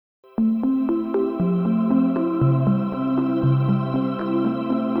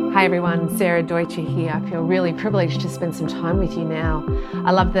Hi everyone, Sarah Deutsche here. I feel really privileged to spend some time with you now. I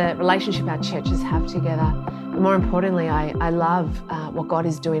love the relationship our churches have together. But more importantly, I love what God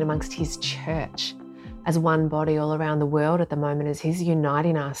is doing amongst his church as one body all around the world at the moment as he's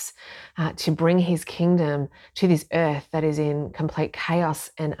uniting us to bring his kingdom to this earth that is in complete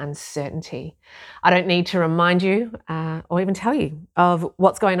chaos and uncertainty. I don't need to remind you or even tell you of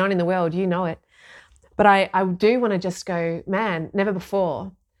what's going on in the world. You know it. But I do want to just go, man, never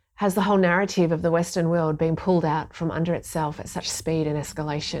before has the whole narrative of the Western world been pulled out from under itself at such speed and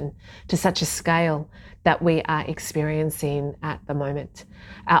escalation to such a scale that we are experiencing at the moment.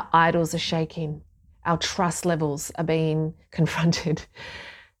 Our idols are shaking. Our trust levels are being confronted.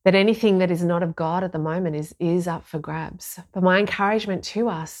 That anything that is not of God at the moment is up for grabs. But my encouragement to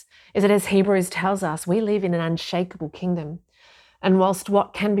us is that as Hebrews tells us, we live in an unshakable kingdom. And whilst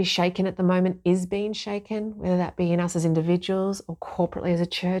what can be shaken at the moment is being shaken, whether that be in us as individuals or corporately as a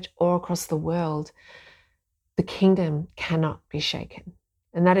church or across the world, the kingdom cannot be shaken.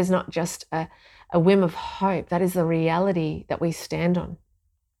 And that is not just a whim of hope, that is the reality that we stand on.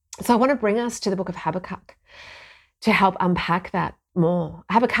 So I want to bring us to the book of Habakkuk to help unpack that more.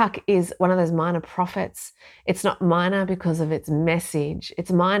 Habakkuk is one of those minor prophets. It's not minor because of its message.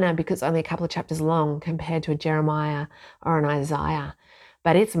 It's minor because it's only a couple of chapters long compared to a Jeremiah or an Isaiah.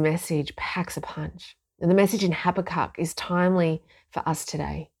 But its message packs a punch. And the message in Habakkuk is timely for us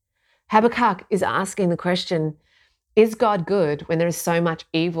today. Habakkuk is asking the question, is God good when there is so much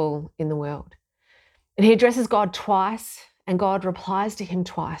evil in the world? And he addresses God twice, and God replies to him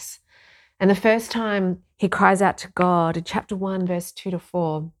twice. And the first time he cries out to God in chapter 1, verse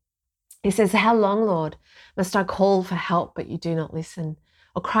 2-4, he says, "How long, Lord, must I call for help, but you do not listen?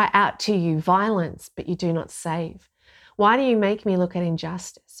 Or cry out to you violence, but you do not save? Why do you make me look at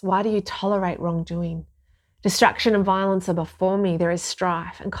injustice? Why do you tolerate wrongdoing? Destruction and violence are before me. There is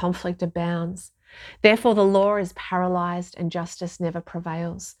strife and conflict abounds. Therefore the law is paralyzed and justice never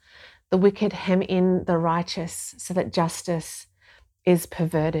prevails. The wicked hem in the righteous so that justice is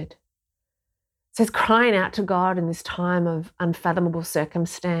perverted." So he's crying out to God in this time of unfathomable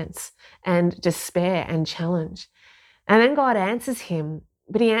circumstance and despair and challenge. And then God answers him,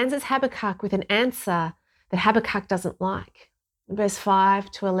 but he answers Habakkuk with an answer that Habakkuk doesn't like. In verse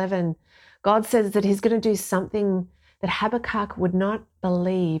 5-11, God says that he's going to do something that Habakkuk would not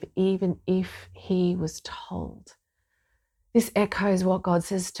believe even if he was told. This echoes what God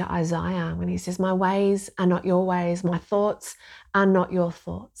says to Isaiah when he says, "My ways are not your ways, my thoughts are not your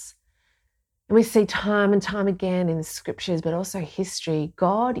thoughts." And we see time and time again in the scriptures, but also history,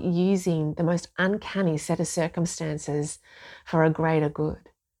 God using the most uncanny set of circumstances for a greater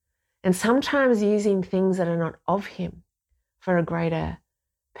good. And sometimes using things that are not of him for a greater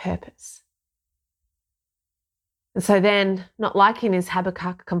purpose. And so then, not liking his,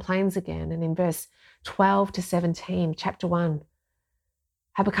 Habakkuk complains again. And in verse 12-17, chapter 1,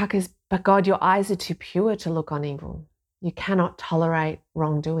 Habakkuk is, "But God, your eyes are too pure to look on evil. You cannot tolerate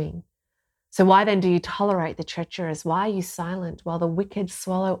wrongdoing. So why then do you tolerate the treacherous? Why are you silent while the wicked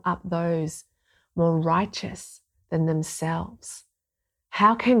swallow up those more righteous than themselves?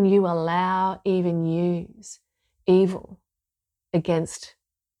 How can you allow even use evil against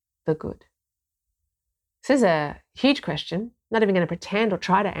the good?" This is a huge question. I'm not even going to pretend or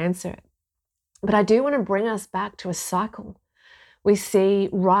try to answer it. But I do want to bring us back to a cycle we see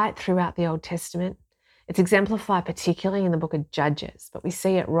right throughout the Old Testament. It's exemplified particularly in the book of Judges, but we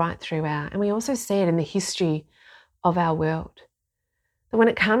see it right throughout. And we also see it in the history of our world. That when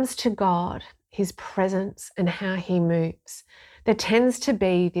it comes to God, his presence and how he moves, there tends to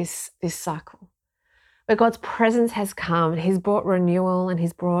be this cycle where God's presence has come and he's brought renewal and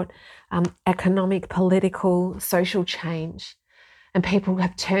he's brought economic, political, social change. And people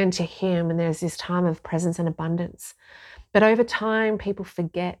have turned to him and there's this time of presence and abundance. But over time, people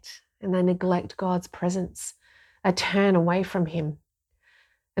forget and they neglect God's presence. They turn away from him.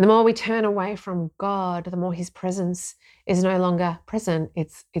 And the more we turn away from God, the more his presence is no longer present,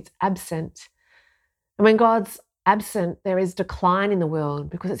 it's absent. And when God's absent, there is decline in the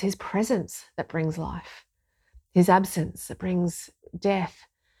world because it's his presence that brings life, his absence that brings death.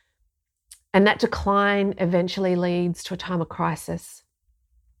 And that decline eventually leads to a time of crisis.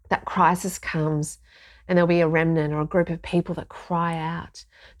 That crisis comes and there'll be a remnant or a group of people that cry out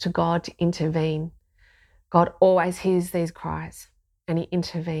to God to intervene. God always hears these cries and he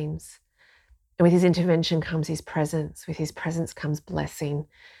intervenes. And with his intervention comes his presence. With his presence comes blessing.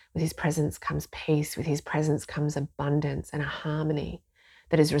 With his presence comes peace. With his presence comes abundance and a harmony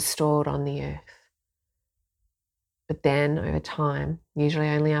that is restored on the earth. But then over time, usually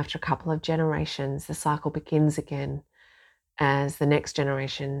only after a couple of generations, the cycle begins again as the next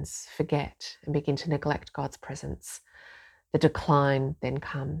generations forget and begin to neglect God's presence, the decline then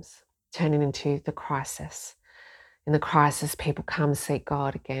comes, turning into the crisis. In the crisis, people come seek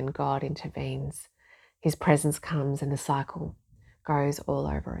God again. God intervenes. His presence comes and the cycle goes all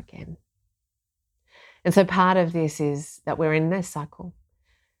over again. And so part of this is that we're in this cycle.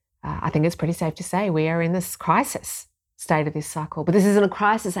 I think it's pretty safe to say we are in this crisis state of this cycle. But this isn't a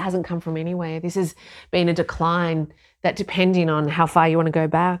crisis that hasn't come from anywhere. This has been a decline that, depending on how far you want to go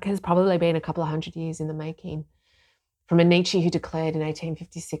back, has probably been a couple of 100 years in the making. From a Nietzsche who declared in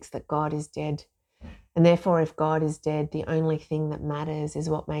 1856 that God is dead. And therefore, if God is dead, the only thing that matters is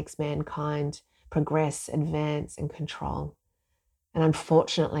what makes mankind progress, advance, and control. And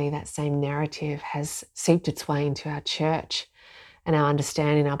unfortunately, that same narrative has seeped its way into our church and our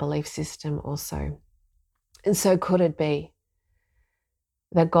understanding, our belief system also. And so could it be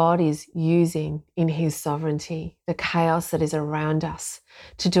that God is using in his sovereignty the chaos that is around us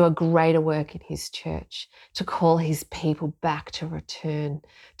to do a greater work in his church, to call his people back to return,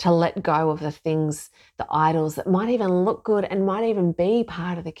 to let go of the things, the idols that might even look good and might even be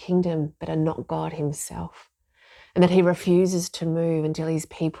part of the kingdom, but are not God himself. And that he refuses to move until his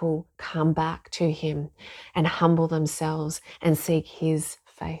people come back to him and humble themselves and seek his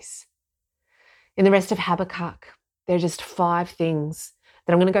face. In the rest of Habakkuk, there are just 5 things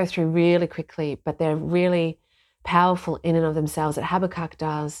that I'm going to go through really quickly, but they're really powerful in and of themselves that Habakkuk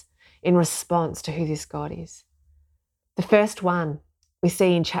does in response to who this God is. The first one we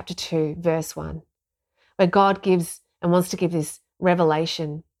see in chapter 2, verse 1, where God gives and wants to give this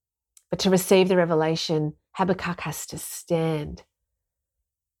revelation, but to receive the revelation, Habakkuk has to stand.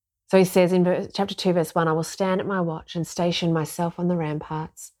 So he says in chapter 2, verse 1, I will stand at my watch and station myself on the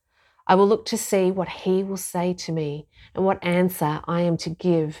ramparts. I will look to see what he will say to me and what answer I am to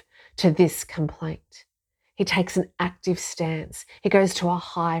give to this complaint. He takes an active stance. He goes to a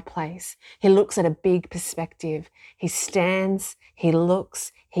high place. He looks at a big perspective. He stands, he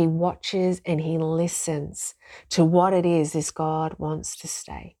looks, he watches, and he listens to what it is this God wants to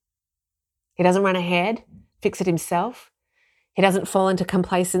say. He doesn't run ahead, fix it himself. He doesn't fall into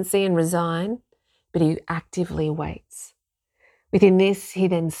complacency and resign, but he actively waits. Within this, he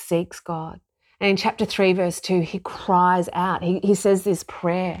then seeks God. And in chapter 3, verse 2, he cries out. He says this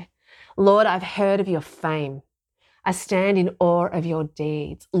prayer, Lord, I've heard of your fame. I stand in awe of your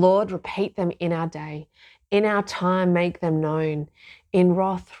deeds. Lord, repeat them in our day. In our time, make them known. In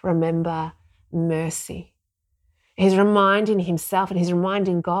wrath, remember mercy. He's reminding himself and he's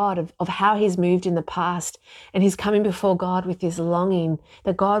reminding God of how he's moved in the past. And he's coming before God with this longing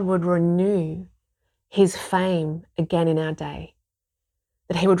that God would renew his fame again in our day.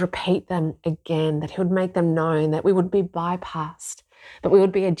 That he would repeat them again, that he would make them known, that we would be bypassed, but we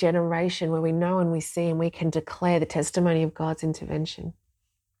would be a generation where we know and we see and we can declare the testimony of God's intervention.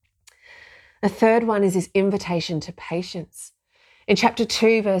 The third one is this invitation to patience. In chapter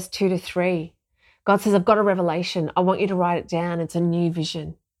 2, verse 2 to 3, God says, I've got a revelation. I want you to write it down. It's a new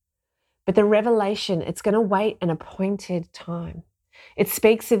vision. But the revelation, it's going to wait an appointed time. It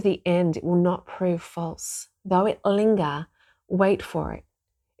speaks of the end. It will not prove false. Though it linger, wait for it.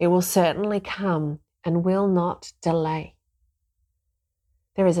 It will certainly come and will not delay.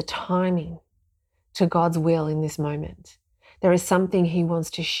 There is a timing to God's will in this moment. There is something he wants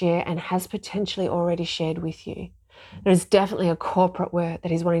to share and has potentially already shared with you. There is definitely a corporate word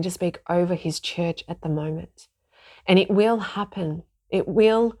that he's wanting to speak over his church at the moment. And it will happen. It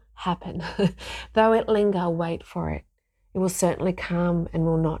will happen. Though it linger, wait for it. It will certainly come and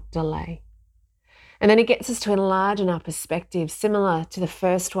will not delay. And then he gets us to enlarge in our perspective, similar to the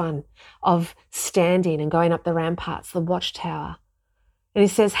first one of standing and going up the ramparts, the watchtower. And he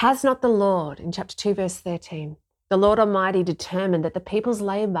says, has not the Lord, in chapter 2, verse 13, the Lord Almighty determined that the people's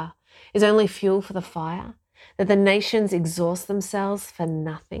labour is only fuel for the fire, that the nations exhaust themselves for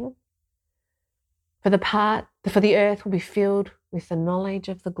nothing? For the earth will be filled with the knowledge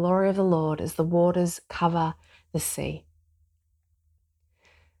of the glory of the Lord as the waters cover the sea.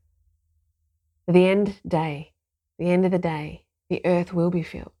 At the end of the day, the earth will be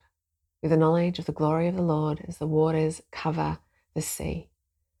filled with the knowledge of the glory of the Lord as the waters cover the sea.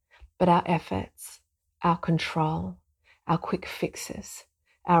 But our efforts, our control, our quick fixes,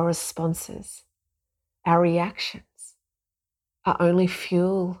 our responses, our reactions are only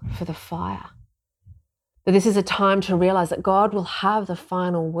fuel for the fire. But this is a time to realize that God will have the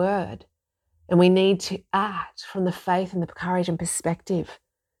final word, and we need to act from the faith and the courage and perspective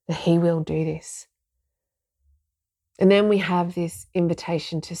that he will do this. And then we have this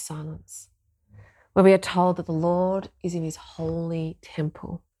invitation to silence, where we are told that the Lord is in his holy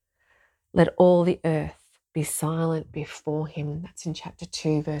temple. Let all the earth be silent before him. That's in chapter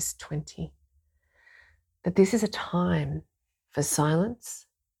 2, verse 20. That this is a time for silence,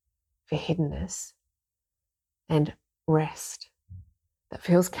 for hiddenness, and rest. That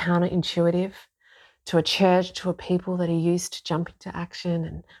feels counterintuitive to a church, to a people that are used to jumping to action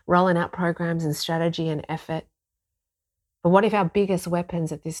and rolling out programs and strategy and effort. But what if our biggest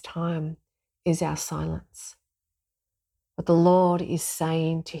weapons at this time is our silence? But the Lord is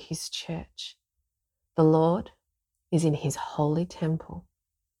saying to his church, the Lord is in his holy temple.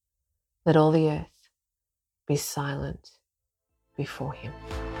 Let all the earth be silent before him.